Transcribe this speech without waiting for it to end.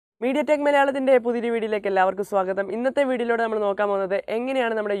Media Tech Malayalaminte പുതിയ വീഡിയോയിലേക്ക് എല്ലാവർക്കും സ്വാഗതം. ഇന്നത്തെ വീഡിയോയിലൂടെ നമ്മൾ നോക്കാൻ പോകുന്നത്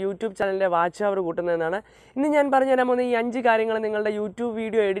എങ്ങനെയാണ് നമ്മുടെ YouTube ചാനലിന്റെ വാച്ച് അവർ കൂട്ടുന്നതെന്നാണ്. ഇന്ന് ഞാൻ പറഞ്ഞു തരാൻ പോകുന്ന ഈ 5 കാര്യങ്ങൾ നിങ്ങളുടെ YouTube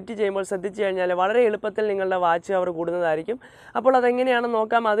വീഡിയോ എഡിറ്റ് ചെയ്യുമ്പോൾ ശ്രദ്ധിച്ചു കഴിഞ്ഞാൽ വളരെ എളുപ്പത്തിൽ നിങ്ങളുടെ വാച്ച് അവർ കൂടുന്നതായിരിക്കും. അപ്പോൾ അതെങ്ങനെയാണെന്ന്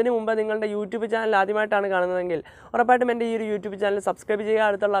നോക്കാം. അതിനു മുമ്പ് നിങ്ങളുടെ YouTube ചാനൽ ആദ്യമായിട്ടാണ് കാണുന്നതെങ്കിൽ ഉറപ്പായിട്ടും എൻ്റെ ഈ ഒരു YouTube ചാനൽ സബ്സ്ക്രൈബ് ചെയ്യുക,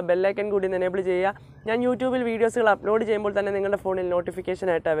 അടുത്തുള്ള ബെൽ ഐക്കൺ കൂടി എനേബിൾ ചെയ്യുക. ഞാൻ YouTubeൽ വീഡിയോസുകൾ അപ്ലോഡ് ചെയ്യുമ്പോൾ തന്നെ നിങ്ങളുടെ ഫോണിൽ നോട്ടിഫിക്കേഷൻ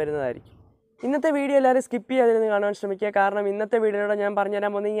ആയിട്ട് വരുന്നതായിരിക്കും. ഇന്നത്തെ വീഡിയോ എല്ലാവരും സ്കിപ്പ് ചെയ്യാതിരുന്ന് കാണാൻ ശ്രമിക്കുക. കാരണം ഇന്നത്തെ വീഡിയോയുടെ ഞാൻ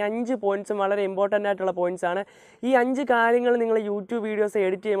പറഞ്ഞുതരാൻ പോകുന്ന ഈ 5 പോയിൻറ്റ്സും വളരെ ഇമ്പോർട്ടൻ്റ് ആയിട്ടുള്ള പോയിൻറ്റ്സ് ആണ്. ഈ 5 കാര്യങ്ങൾ നിങ്ങൾ യൂട്യൂബ് വീഡിയോസ്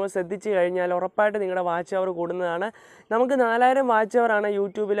എഡിറ്റ് ചെയ്യുമ്പോൾ ശ്രദ്ധിച്ച് കഴിഞ്ഞാൽ ഉറപ്പായിട്ട് നിങ്ങളുടെ വാച്ച് അവർ കൂടുന്നതാണ്. നമുക്ക് 4000 വാച്ച് അവറാണ്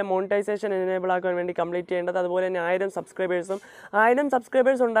യൂട്യൂബിലെ മോണിറ്റൈസേഷൻ എനേബിൾ ആക്കാൻ വേണ്ടി കംപ്ലീറ്റ് ചെയ്യേണ്ടത്. അതുപോലെ തന്നെ 1000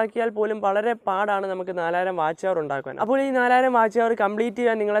 സബ്സ്ക്രൈബേഴ്സ് ഉണ്ടാക്കിയാൽ പോലും വളരെ പാടാണ് നമുക്ക് 4000 വാച്ച് അവർ ഉണ്ടാക്കാൻ. അപ്പോൾ ഈ 4000 വാച്ച് അവർ കംപ്ലീറ്റ്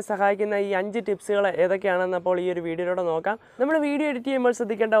ചെയ്യാൻ നിങ്ങളെ സഹായിക്കുന്ന ഈ 5 ടിപ്സുകൾ ഏതൊക്കെയാണെന്ന് അപ്പോൾ ഈ ഒരു വീഡിയോയിലൂടെ നോക്കാം. നമ്മൾ വീഡിയോ എഡിറ്റ് ചെയ്യുമ്പോൾ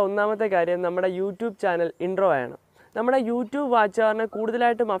ശ്രദ്ധിക്കേണ്ട ഒന്നാമത്തെ കാര്യം നമ്മുടെ യൂട്യൂബ് ചാനൽ ഇൻട്രോ ആണ്. നമ്മുടെ യൂട്യൂബ് വാച്ച് അവറിനെ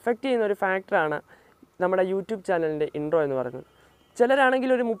കൂടുതലായിട്ടും അഫക്റ്റ് ചെയ്യുന്ന ഒരു ഫാക്ടറാണ് നമ്മുടെ യൂട്യൂബ് ചാനലിൻ്റെ ഇൻട്രോ എന്ന് പറയുന്നത്. ചിലരാണെങ്കിൽ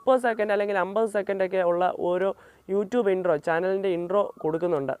ഒരു 30 സെക്കൻഡ് അല്ലെങ്കിൽ 50 സെക്കൻഡൊക്കെ ഉള്ള ഓരോ യൂട്യൂബ് ഇൻട്രോ ചാനലിൻ്റെ ഇൻട്രോ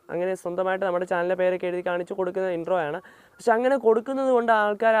കൊടുക്കുന്നുണ്ട്. അങ്ങനെ സ്വന്തമായിട്ട് നമ്മുടെ ചാനലിൻ്റെ പേരൊക്കെ എഴുതി കാണിച്ച് കൊടുക്കുന്ന ഇൻട്രോ ആണ്. പക്ഷെ അങ്ങനെ കൊടുക്കുന്നത് കൊണ്ട്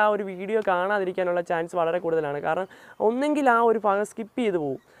ആൾക്കാർ ആ ഒരു വീഡിയോ കാണാതിരിക്കാനുള്ള ചാൻസ് വളരെ കൂടുതലാണ്. കാരണം ഒന്നെങ്കിൽ ആ ഒരു ഭാഗം സ്കിപ്പ് ചെയ്ത്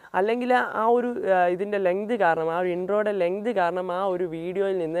പോകും, അല്ലെങ്കിൽ ആ ഒരു ഇതിൻ്റെ ലെങ്ത് കാരണം, ആ ഒരു ഇൻട്രോയുടെ ലെങ്ത് കാരണം ആ ഒരു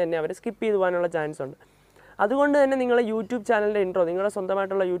വീഡിയോയിൽ നിന്ന് തന്നെ അവർ സ്കിപ്പ് ചെയ്ത് പോകാനുള്ള ചാൻസ് ഉണ്ട്. അതുകൊണ്ട് തന്നെ നിങ്ങൾ യൂട്യൂബ് ചാനലിൻ്റെ ഇൻട്രോ, നിങ്ങളുടെ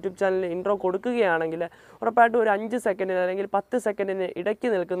സ്വന്തമായിട്ടുള്ള യൂട്യൂബ് ചാനലിൽ ഇൻട്രോ കൊടുക്കുകയാണെങ്കിൽ ഉറപ്പായിട്ടും ഒരു 5 സെക്കൻഡിന് അല്ലെങ്കിൽ 10 സെക്കൻഡിന് ഇടയ്ക്ക്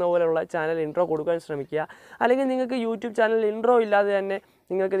നിൽക്കുന്ന പോലെയുള്ള ചാനൽ ഇൻട്രോ കൊടുക്കാൻ ശ്രമിക്കുക. അല്ലെങ്കിൽ നിങ്ങൾക്ക് യൂട്യൂബ് ചാനൽ ഇൻട്രോ ഇല്ലാതെ തന്നെ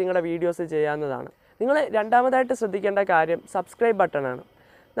നിങ്ങൾക്ക് നിങ്ങളുടെ വീഡിയോസ് ചെയ്യാവുന്നതാണ്. നിങ്ങൾ രണ്ടാമതായിട്ട് ശ്രദ്ധിക്കേണ്ട കാര്യം സബ്സ്ക്രൈബ് ബട്ടണാണ്.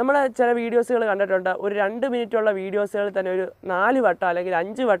 നമ്മൾ ചില വീഡിയോസുകൾ കണ്ടിട്ടുണ്ട്, ഒരു 2 മിനിറ്റുള്ള വീഡിയോസുകൾ തന്നെ ഒരു 4 വട്ടം അല്ലെങ്കിൽ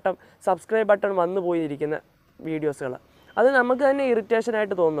 5 വട്ടം സബ്സ്ക്രൈബ് ബട്ടൺ വന്നു പോയിരിക്കുന്ന വീഡിയോസുകൾ. അത് നമുക്ക് തന്നെ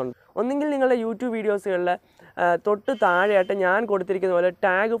ഇറിറ്റേഷനായിട്ട് തോന്നുന്നുണ്ട്. ഒന്നെങ്കിൽ നിങ്ങളുടെ യൂട്യൂബ് വീഡിയോസുകളിൽ തൊട്ട് താഴെയായിട്ട് ഞാൻ കൊടുത്തിരിക്കുന്ന പോലെ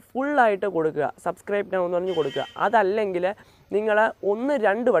ടാഗ് ഫുള്ളായിട്ട് കൊടുക്കുക, സബ്സ്ക്രൈബ് നൗ എന്ന് പറഞ്ഞ് കൊടുക്കുക. അതല്ലെങ്കിൽ നിങ്ങൾ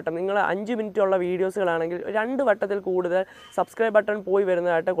 1-2 വട്ടം, നിങ്ങൾ 5 മിനിറ്റുള്ള വീഡിയോസുകളാണെങ്കിൽ 2 വട്ടത്തിൽ കൂടുതൽ സബ്സ്ക്രൈബ് ബട്ടൺ പോയി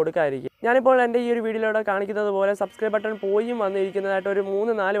വരുന്നതായിട്ട് കൊടുക്കാതിരിക്കും. ഞാനിപ്പോൾ എൻ്റെ ഈ ഒരു വീഡിയോയിലൂടെ കാണിക്കുന്നത് പോലെ സബ്സ്ക്രൈബ് ബട്ടൺ പോയും വന്നിരിക്കുന്നതായിട്ട് ഒരു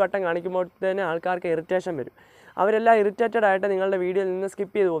 3-4 വട്ടം കാണിക്കുമ്പോൾ തന്നെ ആൾക്കാർക്ക് ഇറിറ്റേഷൻ വരും. അവരെല്ലാം ഇറിറ്റേറ്റഡ് ആയിട്ട് നിങ്ങളുടെ വീഡിയോയിൽ നിന്ന്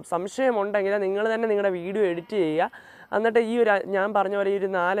സ്കിപ്പ് ചെയ്ത് പോകും. സംശയമുണ്ടെങ്കിൽ നിങ്ങൾ തന്നെ നിങ്ങളുടെ വീഡിയോ എഡിറ്റ് ചെയ്യുക. എന്നിട്ട് ഈ ഒരു ഞാൻ പറഞ്ഞ പോലെ ഈ ഒരു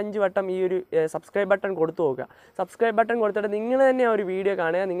 4-5 വട്ടം ഈ ഒരു സബ്സ്ക്രൈബ് ബട്ടൺ കൊടുത്തു നോക്കുക. സബ്സ്ക്രൈബ് ബട്ടൺ കൊടുത്തിട്ട് നിങ്ങൾ തന്നെ ആ ഒരു വീഡിയോ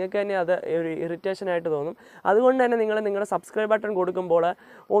കാണുക. നിങ്ങൾക്ക് തന്നെ അത് ഒരു ഇറിറ്റേഷനായിട്ട് തോന്നും. അതുകൊണ്ട് തന്നെ നിങ്ങൾ നിങ്ങളുടെ സബ്സ്ക്രൈബ് ബട്ടൺ കൊടുക്കുമ്പോൾ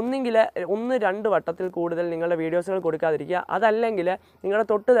ഒന്നെങ്കിൽ 1-2 വട്ടത്തിൽ കൂടുതൽ നിങ്ങളുടെ വീഡിയോസുകൾ കൊടുക്കാതിരിക്കുക. അതല്ലെങ്കിൽ നിങ്ങളുടെ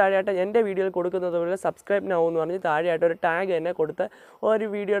തൊട്ട് താഴെയായിട്ട് എൻ്റെ വീഡിയോയിൽ കൊടുക്കുന്നത് പോലെ സബ്സ്ക്രൈബ് നൗ എന്ന് പറഞ്ഞ് താഴെയായിട്ട് ഒരു ടാഗ് തന്നെ കൊടുത്ത് ഒരു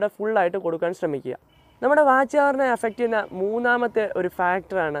വീഡിയോയുടെ ഫുള്ളായിട്ട് കൊടുക്കാൻ ശ്രമിക്കുക. നമ്മുടെ വാച്ച് അവറിനെ അഫക്റ്റ് ചെയ്യുന്ന മൂന്നാമത്തെ ഒരു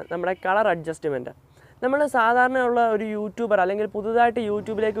ഫാക്ടറാണ് നമ്മുടെ കളർ അഡ്ജസ്റ്റ്മെൻറ്റ്. നമ്മൾ സാധാരണ ഉള്ള ഒരു യൂട്യൂബർ അല്ലെങ്കിൽ പുതുതായിട്ട്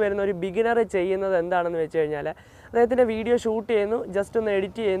യൂട്യൂബിലേക്ക് വരുന്ന ഒരു ബിഗിനർ ചെയ്യുന്നത് എന്താണെന്ന് വെച്ച് കഴിഞ്ഞാൽ അദ്ദേഹത്തിൻ്റെ വീഡിയോ ഷൂട്ട് ചെയ്യുന്നു, ജസ്റ്റ് ഒന്ന്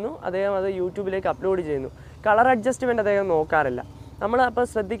എഡിറ്റ് ചെയ്യുന്നു, അദ്ദേഹം അത് യൂട്യൂബിലേക്ക് അപ്ലോഡ് ചെയ്യുന്നു. കളർ അഡ്ജസ്റ്റ്മെൻറ്റ് അദ്ദേഹം നോക്കാറില്ല. നമ്മൾ അപ്പോൾ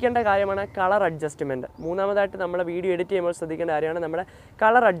ശ്രദ്ധിക്കേണ്ട കാര്യമാണ് കളർ അഡ്ജസ്റ്റ്മെൻറ്റ്. മൂന്നാമതായിട്ട് നമ്മൾ വീഡിയോ എഡിറ്റ് ചെയ്യുമ്പോൾ ശ്രദ്ധിക്കേണ്ട കാര്യമാണ് നമ്മുടെ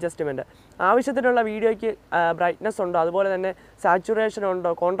കളർ അഡ്ജസ്റ്റ്മെൻറ്റ്. ആവശ്യത്തിനുള്ള വീഡിയോയ്ക്ക് ബ്രൈറ്റ്നസ് ഉണ്ടോ, അതുപോലെ തന്നെ സാച്ചുറേഷൻ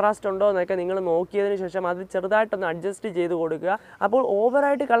ഉണ്ടോ, കോൺട്രാസ്റ്റ് ഉണ്ടോ എന്നൊക്കെ നിങ്ങൾ നോക്കിയതിന് ശേഷം അത് ചെറുതായിട്ടൊന്ന് അഡ്ജസ്റ്റ് ചെയ്ത് കൊടുക്കുക. അപ്പോൾ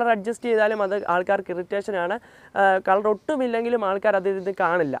ഓവറായിട്ട് കളർ അഡ്ജസ്റ്റ് ചെയ്താലും അത് ആൾക്കാർക്ക് ഇറിറ്റേഷനാണ്. കളർ ഒട്ടുമില്ലെങ്കിലും ആൾക്കാർ അതിൽ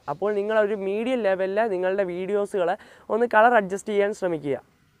കാണില്ല. അപ്പോൾ നിങ്ങളൊരു മീഡിയം ലെവലിൽ നിങ്ങളുടെ വീഡിയോസുകൾ ഒന്ന് കളർ അഡ്ജസ്റ്റ് ചെയ്യാൻ ശ്രമിക്കുക.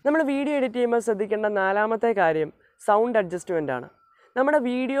 നമ്മൾ വീഡിയോ എഡിറ്റ് ചെയ്യുമ്പോൾ ശ്രദ്ധിക്കേണ്ട നാലാമത്തെ കാര്യം സൗണ്ട് അഡ്ജസ്റ്റ്മെൻ്റ് ആണ്. നമ്മുടെ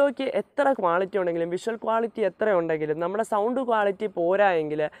വീഡിയോയ്ക്ക് എത്ര ക്വാളിറ്റി ഉണ്ടെങ്കിലും, വിഷ്വൽ ക്വാളിറ്റി എത്ര ഉണ്ടെങ്കിലും നമ്മുടെ സൗണ്ട് ക്വാളിറ്റി പോരാ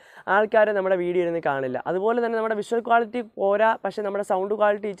എങ്കിൽ ആൾക്കാർ നമ്മുടെ വീഡിയോ ഇരുന്ന് കാണില്ല. അതുപോലെ തന്നെ നമ്മുടെ വിഷ്വൽ ക്വാളിറ്റി പോരാ, പക്ഷേ നമ്മുടെ സൗണ്ട്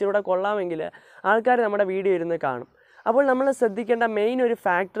ക്വാളിറ്റി ഇച്ചിരി കൂടെ കൊള്ളാമെങ്കിൽ ആൾക്കാർ നമ്മുടെ വീഡിയോ ഇരുന്ന് കാണും. അപ്പോൾ നമ്മൾ ശ്രദ്ധിക്കേണ്ട മെയിൻ ഒരു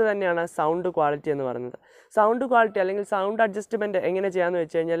ഫാക്ടർ തന്നെയാണ് സൗണ്ട് ക്വാളിറ്റി എന്ന് പറയുന്നത്. സൗണ്ട് ക്വാളിറ്റി അല്ലെങ്കിൽ സൗണ്ട് അഡ്ജസ്റ്റ്മെൻറ്റ് എങ്ങനെ ചെയ്യാമെന്ന്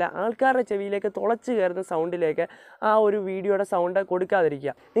വെച്ച് കഴിഞ്ഞാൽ ആൾക്കാരുടെ ചെവിയിലേക്ക് തുളച്ച് കയറുന്ന സൗണ്ടിലേക്ക് ആ ഒരു വീഡിയോയുടെ സൗണ്ട്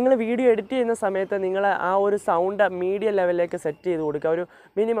കൊടുക്കാതിരിക്കുക. നിങ്ങൾ വീഡിയോ എഡിറ്റ് ചെയ്യുന്ന സമയത്ത് നിങ്ങൾ ആ ഒരു സൗണ്ട് മീഡിയം ലെവലിലേക്ക് സെറ്റ് ചെയ്ത് കൊടുക്കുക. ഒരു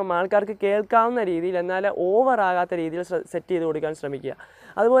മിനിമം ആൾക്കാർക്ക് കേൾക്കാവുന്ന രീതിയിൽ, എന്നാൽ ഓവറാകാത്ത രീതിയിൽ സെറ്റ് ചെയ്ത് കൊടുക്കാൻ ശ്രമിക്കുക.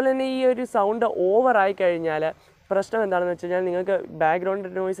 അതുപോലെ തന്നെ ഈ ഒരു സൗണ്ട് ഓവറായി കഴിഞ്ഞാൽ പ്രശ്നം എന്താണെന്ന് വെച്ച് കഴിഞ്ഞാൽ നിങ്ങൾക്ക് ബാക്ക്ഗ്രൗണ്ട്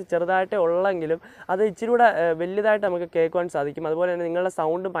നോയ്സ് ചെറുതായിട്ടേ ഉള്ളെങ്കിലും അത് ഇച്ചിരി കൂടെ വലുതായിട്ട് നമുക്ക് കേൾക്കുവാൻ സാധിക്കും. അതുപോലെ തന്നെ നിങ്ങളുടെ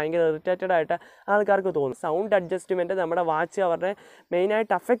സൗണ്ട് ഭയങ്കര ഇറിറ്റേറ്റഡ് ആയിട്ട് ആൾക്കാർക്ക് തോന്നും. സൗണ്ട് അഡ്ജസ്റ്റ്മെൻറ്റ് നമ്മുടെ വാച്ച് അവറിനെ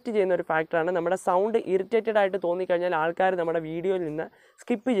മെയിനായിട്ട് അഫക്റ്റ് ചെയ്യുന്ന ഒരു ഫാക്ടറാണ്. നമ്മുടെ സൗണ്ട് ഇറിറ്റേറ്റഡ് ആയിട്ട് തോന്നിക്കഴിഞ്ഞാൽ ആൾക്കാർ നമ്മുടെ വീഡിയോയിൽ നിന്ന്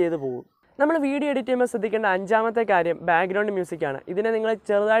സ്കിപ്പ് ചെയ്ത് പോകും. നമ്മൾ വീഡിയോ എഡിറ്റ് ചെയ്യുമ്പോൾ ശ്രദ്ധിക്കേണ്ട അഞ്ചാമത്തെ കാര്യം ബാക്ക്ഗ്രൗണ്ട് മ്യൂസിക്കാണ്. ഇതിനെ നിങ്ങൾ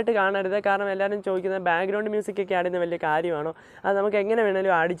ചെറുതായിട്ട് കാണരുത്. കാരണം എല്ലാവരും ചോദിക്കുന്നത് ബാക്ക്ഗ്രൗണ്ട് മ്യൂസിക്കൊക്കെ ആഡ് ചെയ്യുന്ന വലിയ കാര്യമാണോ, അത് നമുക്ക് എങ്ങനെ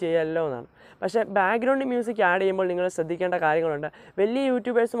വേണമെങ്കിലും ആഡ് ചെയ്യാമല്ലോ എന്നാണ്. പക്ഷേ ബാക്ക്ഗ്രൗണ്ട് മ്യൂസിക് ആഡ് ചെയ്യുമ്പോൾ നിങ്ങൾ ശ്രദ്ധിക്കേണ്ട കാര്യങ്ങളുണ്ട്. വലിയ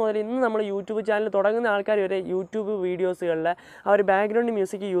യൂട്യൂബേഴ്സ് മുതൽ ഇന്ന് നമ്മൾ യൂട്യൂബ് ചാനൽ തുടങ്ങുന്ന ആൾക്കാർ വരെ യൂട്യൂബ് വീഡിയോസുകളിൽ അവർ ബാക്ക്ഗ്രൗണ്ട്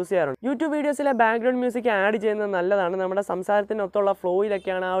മ്യൂസിക് യൂസ് ചെയ്യാറുണ്ട്. യൂട്യൂബ് വീഡിയോസിലെ ബാക്ക്ഗ്രൗണ്ട് മ്യൂസിക് ആഡ് ചെയ്യുന്നത് നല്ലതാണ്. നമ്മുടെ സംസാരത്തിനൊത്തുള്ള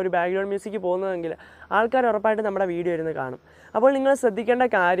ഫ്ലോയിലൊക്കെയാണ് ആ ഒരു ബാക്ക്ഗ്രൗണ്ട് മ്യൂസിക് പോകുന്നതെങ്കിൽ ആൾക്കാർ ഉറപ്പായിട്ട് നമ്മുടെ വീഡിയോ ഇരുന്ന് കാണും. അപ്പോൾ നിങ്ങൾ ശ്രദ്ധിക്കേണ്ട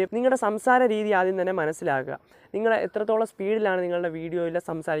കാര്യം, നിങ്ങളുടെ സംസാര രീതി ആദ്യം തന്നെ മനസ്സിലാക്കുക. നിങ്ങൾ എത്രത്തോളം സ്പീഡിലാണ് നിങ്ങളുടെ വീഡിയോയിൽ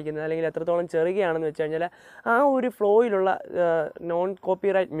സംസാരിക്കുന്നത്, അല്ലെങ്കിൽ എത്രത്തോളം ചെറുകയാണെന്ന് വെച്ച് കഴിഞ്ഞാൽ ആ ഒരു ഫ്ലോയിലുള്ള നോൺ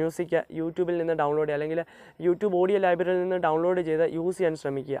കോപ്പിറൈറ്റ് മ്യൂസിക് യൂട്യൂബിൽ നിന്ന് ഡൗൺലോഡ് ചെയ്യുക, അല്ലെങ്കിൽ യൂട്യൂബ് ഓഡിയോ ലൈബ്രറിയിൽ നിന്ന് ഡൗൺലോഡ് ചെയ്ത് യൂസ് ചെയ്യാൻ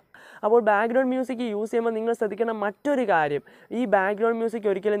ശ്രമിക്കുക. അപ്പോൾ ബാക്ക്ഗ്രൗണ്ട് മ്യൂസിക് യൂസ് ചെയ്യുമ്പോൾ നിങ്ങൾ ശ്രദ്ധിക്കേണ്ട മറ്റൊരു കാര്യം, ഈ ബാക്ക്ഗ്രൗണ്ട് മ്യൂസിക്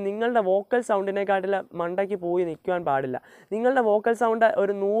ഒരിക്കലും നിങ്ങളുടെ വോക്കൽ സൗണ്ടിനെക്കാട്ടിൽ മണ്ടയ്ക്ക് പോയി നിൽക്കുവാൻ പാടില്ല. നിങ്ങളുടെ വോക്കൽ സൗണ്ട്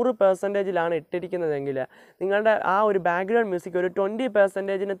ഒരു 100% ഇട്ടിരിക്കുന്നതെങ്കിൽ നിങ്ങളുടെ ആ ഒരു ബാക്ക്ഗ്രൗണ്ട് മ്യൂസിക് ഒരു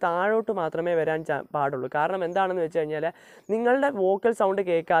 20% താഴോട്ട് മാത്രമേ വരാൻ പാടുള്ളൂ. കാരണം എന്താണെന്ന് വെച്ച് കഴിഞ്ഞാൽ നിങ്ങളുടെ വോക്കൽ സൗണ്ട്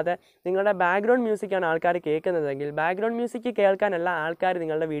കേൾക്കാതെ നിങ്ങളുടെ ബാക്ക്ഗ്രൗണ്ട് മ്യൂസിക്കാണ് ആൾക്കാർ കേൾക്കുന്നതെങ്കിൽ, ബാക്ക്ഗ്രൗണ്ട് മ്യൂസിക് കേൾക്കാനല്ല ആൾക്കാർ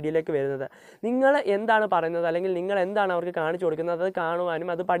നിങ്ങളുടെ വീഡിയോയിലേക്ക് വരുന്നത്. നിങ്ങൾ എന്താണ് പറയുന്നത് അല്ലെങ്കിൽ നിങ്ങൾ എന്താണ് അവർക്ക് കാണിച്ചു കൊടുക്കുന്നത് അത്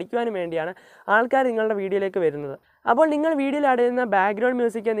കാണുവാനും അത് പഠിക്കുവാനും വേണ്ടിയാണ് ആൾക്കാർ നിങ്ങളുടെ വീഡിയോയിലേക്ക് വരുന്നത്. അപ്പോൾ നിങ്ങൾ വീഡിയോയിൽ ആഡ് ചെയ്യുന്ന ബാക്ക്ഗ്രൗണ്ട്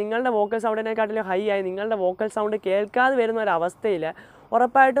മ്യൂസിക് നിങ്ങളുടെ വോക്കൽ സൗണ്ടിനെക്കാട്ടിലും ഹൈ ആയി നിങ്ങളുടെ വോക്കൽ സൗണ്ട് കേൾക്കാതെ വരുന്ന ഒരു അവസ്ഥയിൽ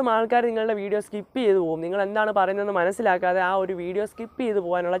ഉറപ്പായിട്ടും ആൾക്കാർ നിങ്ങളുടെ വീഡിയോ സ്കിപ്പ് ചെയ്ത് പോകും. നിങ്ങൾ എന്താണ് പറയുന്നതെന്ന് മനസ്സിലാക്കാതെ ആ ഒരു വീഡിയോ സ്കിപ്പ് ചെയ്ത്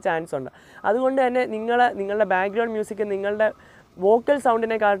പോകാനുള്ള ചാൻസ് ഉണ്ട്. അതുകൊണ്ട് തന്നെ നിങ്ങളുടെ ബാക്ക്ഗ്രൗണ്ട് മ്യൂസിക് നിങ്ങളുടെ വോക്കൽ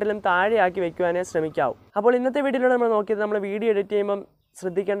സൗണ്ടിനെക്കാട്ടിലും താഴെയാക്കി വയ്ക്കുവാനേ ശ്രമിക്കാവൂ. അപ്പോൾ ഇന്നത്തെ വീഡിയോയിലൂടെ നമ്മൾ നോക്കിയത് നമ്മൾ വീഡിയോ എഡിറ്റ് ചെയ്യുമ്പം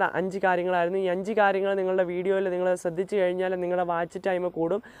ശ്രദ്ധിക്കേണ്ട 5 കാര്യങ്ങളായിരുന്നു. ഈ 5 കാര്യങ്ങൾ നിങ്ങളുടെ വീഡിയോയിൽ നിങ്ങൾ ശ്രദ്ധിച്ചു കഴിഞ്ഞാൽ നിങ്ങളുടെ വാച്ച് ടൈം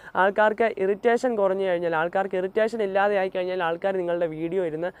കൂടും. ആൾക്കാർക്ക് ഇറിറ്റേഷൻ കുറഞ്ഞു കഴിഞ്ഞാൽ, ആൾക്കാർക്ക് ഇറിറ്റേഷൻ ഇല്ലാതെ ആയി കഴിഞ്ഞാൽ ആൾക്കാർ നിങ്ങളുടെ വീഡിയോ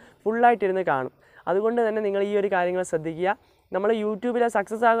ഫുള്ളായിട്ടിരുന്ന് കാണും. അതുകൊണ്ട് തന്നെ നിങ്ങൾ ഈ ഒരു കാര്യങ്ങൾ ശ്രദ്ധിക്കുക. നമ്മൾ യൂട്യൂബിൽ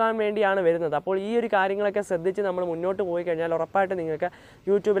സക്സസ് ആകാൻ വേണ്ടിയാണ് വരുന്നത്. അപ്പോൾ ഈ ഒരു കാര്യങ്ങളൊക്കെ ശ്രദ്ധിച്ച് നമ്മൾ മുന്നോട്ട് പോയി കഴിഞ്ഞാൽ ഉറപ്പായിട്ട് നിങ്ങൾക്ക്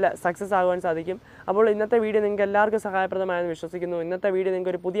യൂട്യൂബിൽ സക്സസ് ആകുവാൻ സാധിക്കും. അപ്പോൾ ഇന്നത്തെ വീഡിയോ നിങ്ങൾക്ക് എല്ലാവർക്കും സഹായപ്രദമായെന്ന് വിശ്വസിക്കുന്നു. ഇന്നത്തെ വീഡിയോ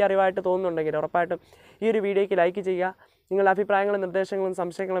നിങ്ങൾക്ക് ഒരു പുതിയ അറിവായിട്ട് തോന്നുന്നുണ്ടെങ്കിൽ ഉറപ്പായിട്ടും ഈ ഒരു വീഡിയോയ്ക്ക് ലൈക്ക് ചെയ്യുക. നിങ്ങളുടെ അഭിപ്രായങ്ങളും നിർദ്ദേശങ്ങളും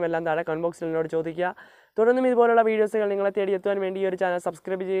സംശയങ്ങളും എല്ലാം താഴെ കമന്റ് ബോക്സിൽ എന്നോട് ചോദിക്കുക. തുടർന്നും ഇതുപോലുള്ള വീഡിയോസുകൾ നിങ്ങളെ തേടി എത്തുവാൻ വേണ്ടി ഈ ഒരു ചാനൽ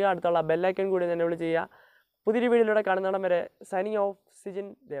സബ്സ്ക്രൈബ് ചെയ്യുക. അടുത്തുള്ള ബെല്ലൈക്കൺ കൂടി എന്നെ ചെയ്യുക. പുതിയൊരു വീഡിയോയിലൂടെ കാണുന്നിടം വരെ സൈനിങ് ഓഫ്, സിജിൻ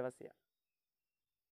ദേവസ്യ.